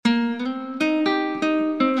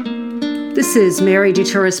This is Mary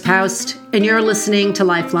DeTouris Paust, and you're listening to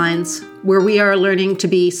Lifelines, where we are learning to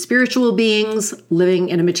be spiritual beings living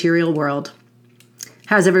in a material world.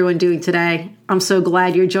 How's everyone doing today? I'm so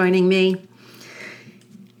glad you're joining me.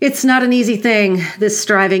 It's not an easy thing, this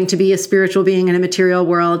striving to be a spiritual being in a material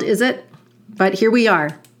world, is it? But here we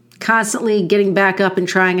are, constantly getting back up and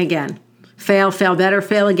trying again. Fail, fail better,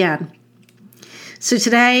 fail again. So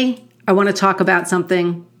today, I want to talk about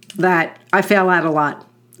something that I fail at a lot.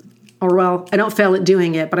 Or, well, I don't fail at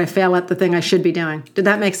doing it, but I fail at the thing I should be doing. Did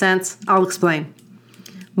that make sense? I'll explain.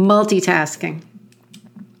 Multitasking.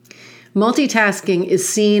 Multitasking is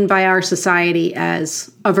seen by our society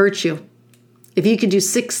as a virtue. If you can do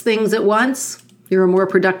 6 things at once, you're a more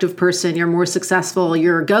productive person, you're more successful,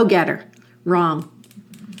 you're a go-getter. Wrong.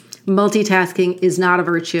 Multitasking is not a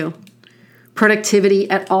virtue. Productivity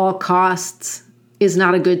at all costs is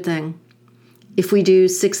not a good thing. If we do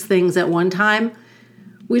 6 things at one time,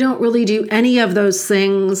 we don't really do any of those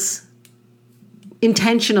things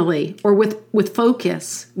intentionally or with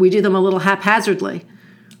focus. We do them a little haphazardly.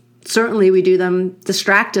 Certainly, we do them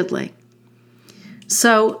distractedly.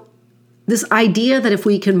 So this idea that if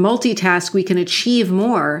we can multitask, we can achieve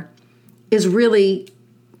more is really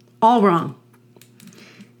all wrong.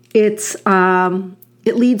 It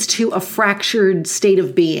leads to a fractured state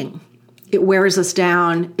of being. It wears us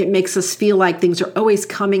down. It makes us feel like things are always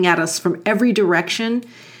coming at us from every direction,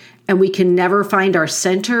 and we can never find our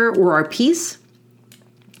center or our peace.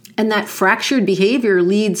 And that fractured behavior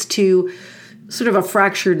leads to sort of a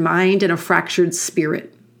fractured mind and a fractured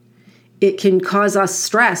spirit. It can cause us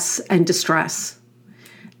stress and distress.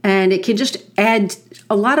 And it can just add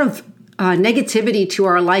a lot of negativity to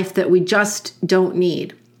our life that we just don't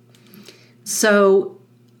need. So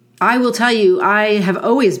I will tell you, I have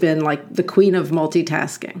always been like the queen of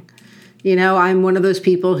multitasking. You know, I'm one of those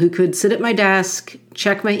people who could sit at my desk,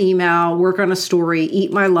 check my email, work on a story,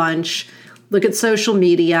 eat my lunch, look at social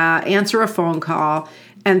media, answer a phone call,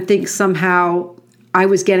 and think somehow I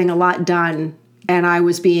was getting a lot done and I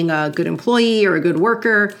was being a good employee or a good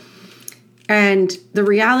worker. And the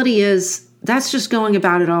reality is that's just going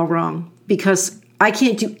about it all wrong, because I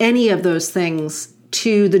can't do any of those things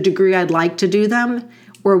to the degree I'd like to do them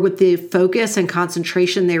or with the focus and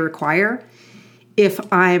concentration they require if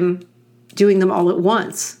I'm doing them all at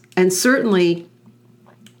once. And certainly,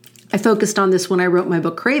 I focused on this when I wrote my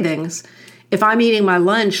book, Cravings. If I'm eating my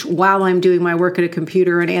lunch while I'm doing my work at a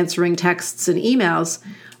computer and answering texts and emails,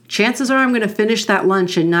 chances are I'm going to finish that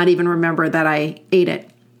lunch and not even remember that I ate it.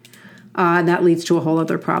 And that leads to a whole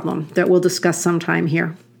other problem that we'll discuss sometime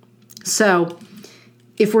here. So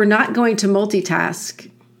if we're not going to multitask,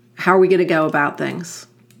 how are we going to go about things?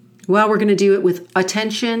 Well, we're going to do it with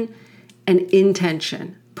attention and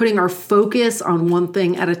intention, putting our focus on one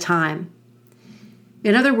thing at a time.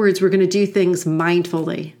 In other words, we're going to do things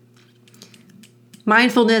mindfully.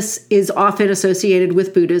 Mindfulness is often associated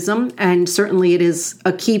with Buddhism, and certainly it is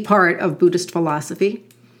a key part of Buddhist philosophy.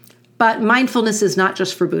 But mindfulness is not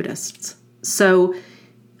just for Buddhists. So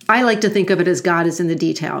I like to think of it as God is in the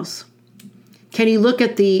details. Can you look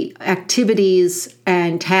at the activities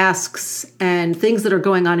and tasks and things that are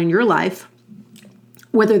going on in your life,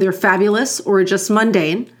 whether they're fabulous or just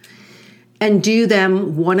mundane, and do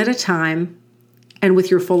them one at a time and with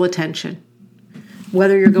your full attention?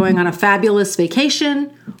 Whether you're going on a fabulous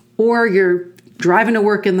vacation or you're driving to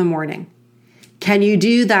work in the morning, can you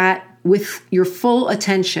do that with your full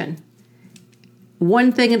attention,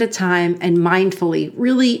 one thing at a time, and mindfully,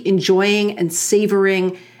 really enjoying and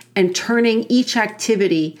savoring and turning each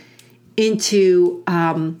activity into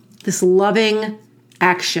this loving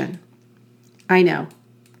action? I know.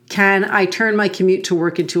 Can I turn my commute to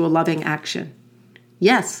work into a loving action?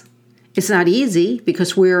 Yes. It's not easy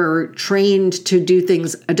because we're trained to do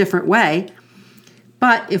things a different way.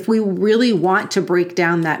 But if we really want to break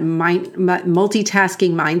down that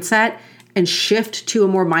multitasking mindset and shift to a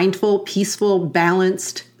more mindful, peaceful,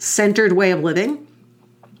 balanced, centered way of living,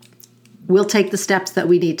 we'll take the steps that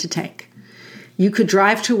we need to take. You could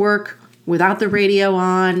drive to work without the radio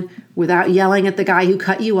on, without yelling at the guy who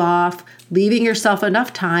cut you off, leaving yourself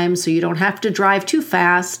enough time so you don't have to drive too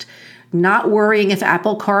fast, not worrying if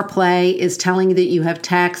Apple CarPlay is telling you that you have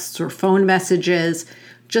texts or phone messages,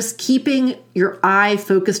 just keeping your eye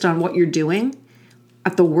focused on what you're doing,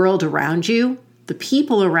 at the world around you, the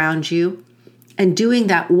people around you, and doing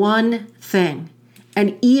that one thing.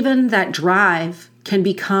 And even that drive can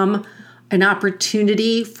become an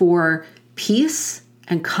opportunity for peace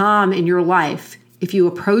and calm in your life if you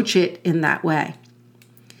approach it in that way.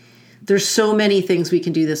 There's so many things we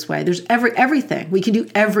can do this way. There's everything. We can do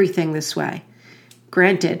everything this way.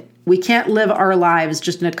 Granted, we can't live our lives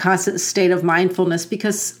just in a constant state of mindfulness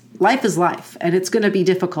because life is life and it's going to be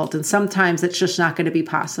difficult. And sometimes it's just not going to be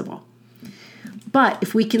possible. But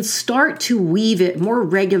if we can start to weave it more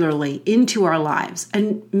regularly into our lives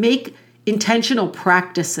and make intentional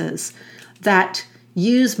practices that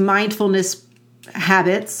use mindfulness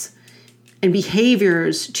habits and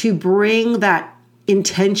behaviors to bring that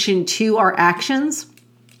intention to our actions,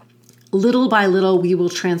 little by little, we will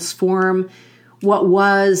transform what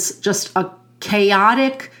was just a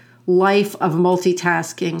chaotic life of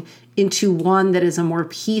multitasking into one that is a more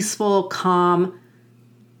peaceful, calm,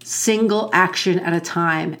 single action at a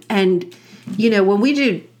time. And, when we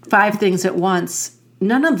do 5 things at once,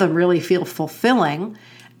 none of them really feel fulfilling.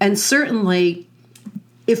 And certainly,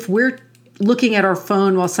 if we're looking at our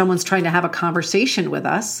phone while someone's trying to have a conversation with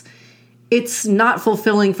us, it's not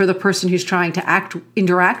fulfilling for the person who's trying to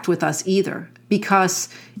interact with us either, because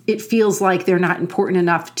it feels like they're not important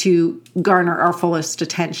enough to garner our fullest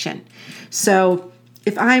attention. So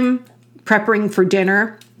if I'm prepping for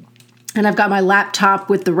dinner and I've got my laptop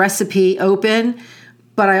with the recipe open,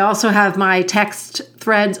 but I also have my text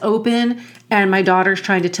threads open and my daughter's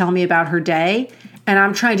trying to tell me about her day, and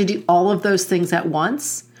I'm trying to do all of those things at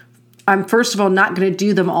once, I'm first of all not going to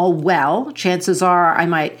do them all well. Chances are I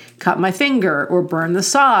might cut my finger or burn the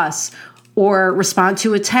sauce or respond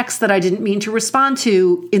to a text that I didn't mean to respond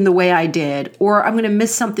to in the way I did, or I'm going to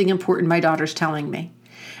miss something important my daughter's telling me.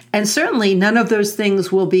 And certainly none of those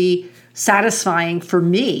things will be satisfying for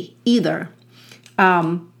me either.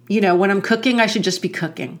 When I'm cooking, I should just be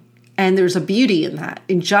cooking. And there's a beauty in that,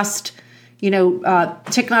 in just, Thich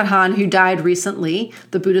Nhat Hanh, who died recently,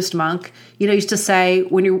 the Buddhist monk, used to say,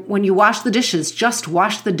 when you wash the dishes, just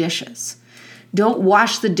wash the dishes. Don't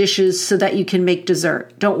wash the dishes so that you can make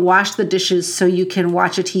dessert. Don't wash the dishes so you can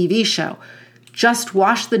watch a TV show. Just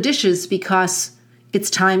wash the dishes because it's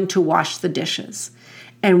time to wash the dishes.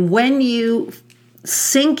 And when you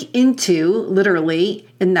sink into, literally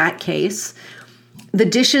in that case, the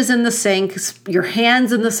dishes in the sink, your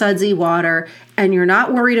hands in the sudsy water, and you're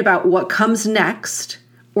not worried about what comes next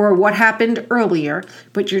or what happened earlier,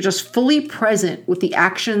 but you're just fully present with the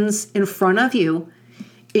actions in front of you,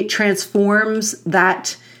 it transforms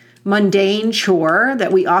that mundane chore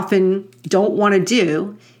that we often don't want to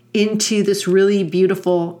do into this really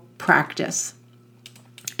beautiful practice.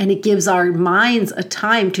 And it gives our minds a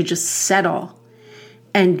time to just settle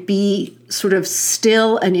and be sort of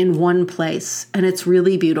still and in one place. And it's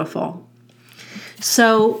really beautiful.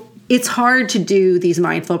 So it's hard to do these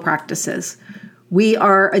mindful practices. We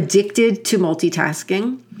are addicted to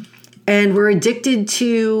multitasking, and we're addicted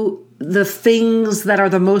to the things that are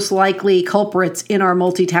the most likely culprits in our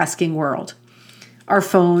multitasking world. Our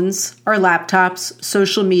phones, our laptops,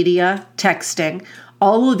 social media, texting,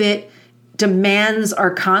 all of it demands our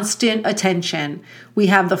constant attention. We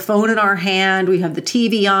have the phone in our hand, we have the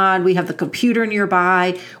TV on, we have the computer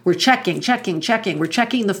nearby. We're checking. We're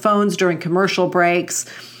checking the phones during commercial breaks.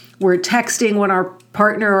 We're texting when our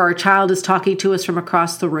partner or our child is talking to us from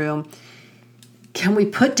across the room. Can we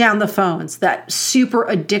put down the phones? That super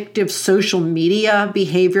addictive social media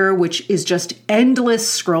behavior, which is just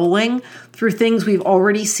endless scrolling through things we've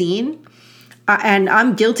already seen. And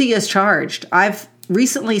I'm guilty as charged. I've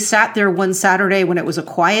recently sat there one Saturday when it was a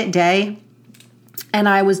quiet day, and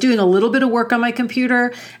I was doing a little bit of work on my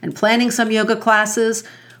computer and planning some yoga classes,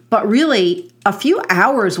 but really a few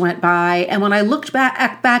hours went by, and when I looked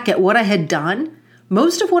back at what I had done,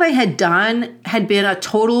 most of what I had done had been a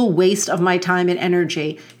total waste of my time and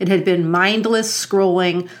energy. It had been mindless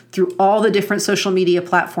scrolling through all the different social media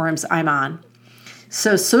platforms I'm on.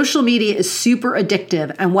 So social media is super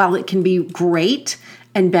addictive, and while it can be great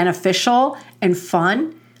and beneficial and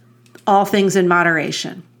fun, all things in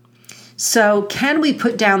moderation. So can we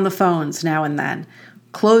put down the phones now and then?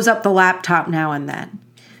 Close up the laptop now and then?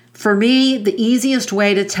 For me, the easiest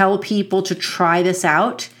way to tell people to try this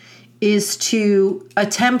out is to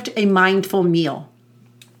attempt a mindful meal.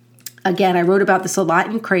 Again, I wrote about this a lot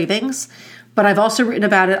in Cravings, but I've also written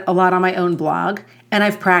about it a lot on my own blog, and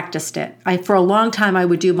I've practiced it. For a long time, I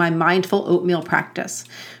would do my mindful oatmeal practice.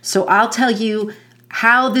 So I'll tell you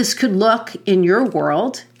how this could look in your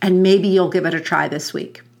world, and maybe you'll give it a try this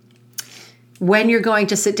week. When you're going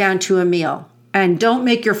to sit down to a meal, and don't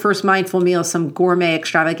make your first mindful meal some gourmet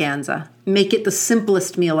extravaganza. Make it the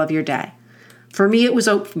simplest meal of your day. For me, it was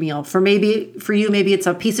oatmeal. For you, maybe it's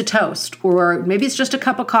a piece of toast, or maybe it's just a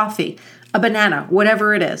cup of coffee, a banana,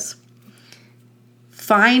 whatever it is.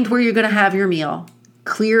 Find where you're going to have your meal.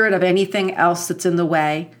 Clear it of anything else that's in the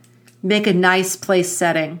way. Make a nice place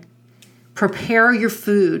setting. Prepare your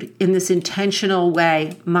food in this intentional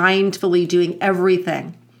way, mindfully doing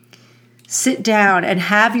everything. Sit down and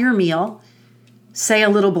have your meal. Say a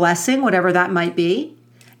little blessing, whatever that might be,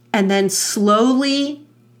 and then slowly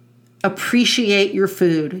appreciate your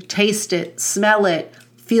food. Taste it, smell it,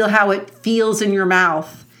 feel how it feels in your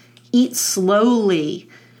mouth. Eat slowly.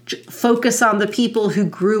 Focus on the people who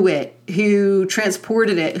grew it, who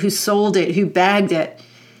transported it, who sold it, who bagged it.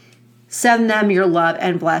 Send them your love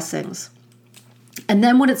and blessings. And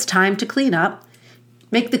then when it's time to clean up,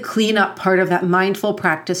 make the cleanup part of that mindful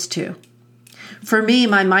practice too. For me,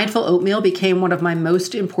 my mindful oatmeal became one of my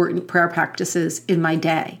most important prayer practices in my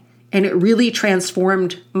day, and it really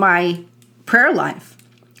transformed my prayer life.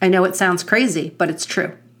 I know it sounds crazy, but it's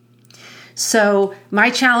true. So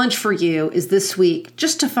my challenge for you is this week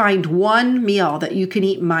just to find one meal that you can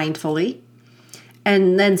eat mindfully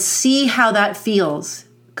and then see how that feels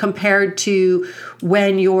compared to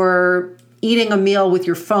when you're eating a meal with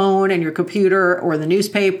your phone and your computer or the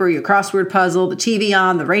newspaper, your crossword puzzle, the TV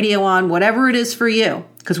on, the radio on, whatever it is for you.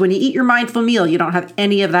 Because when you eat your mindful meal, you don't have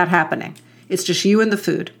any of that happening. It's just you and the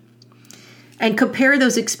food. And compare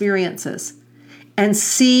those experiences and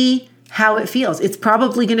see how it feels. It's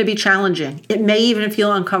probably going to be challenging. It may even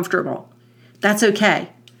feel uncomfortable. That's okay.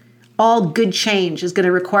 All good change is going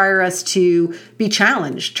to require us to be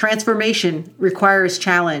challenged. Transformation requires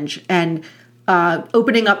challenge and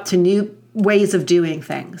opening up to new ways of doing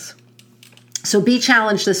things. So be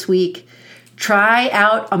challenged this week. Try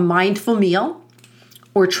out a mindful meal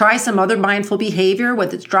or try some other mindful behavior,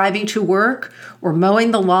 whether it's driving to work or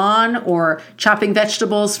mowing the lawn or chopping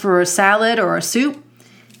vegetables for a salad or a soup.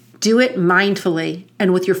 Do it mindfully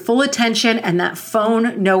and with your full attention and that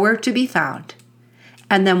phone nowhere to be found.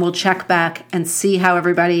 And then we'll check back and see how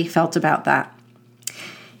everybody felt about that.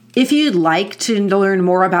 If you'd like to learn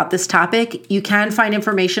more about this topic, you can find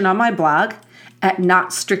information on my blog at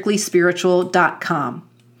notstrictlyspiritual.com.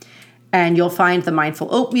 And you'll find the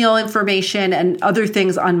mindful oatmeal information and other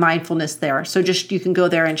things on mindfulness there. So you can go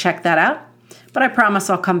there and check that out. But I promise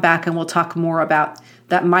I'll come back and we'll talk more about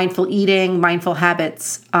that mindful eating, mindful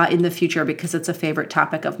habits in the future because it's a favorite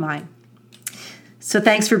topic of mine. So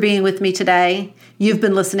thanks for being with me today. You've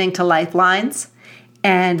been listening to Lifelines,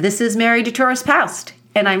 and this is Mary DeTorres-Paust.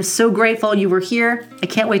 And I'm so grateful you were here. I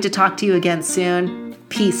can't wait to talk to you again soon.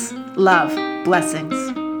 Peace, love, blessings.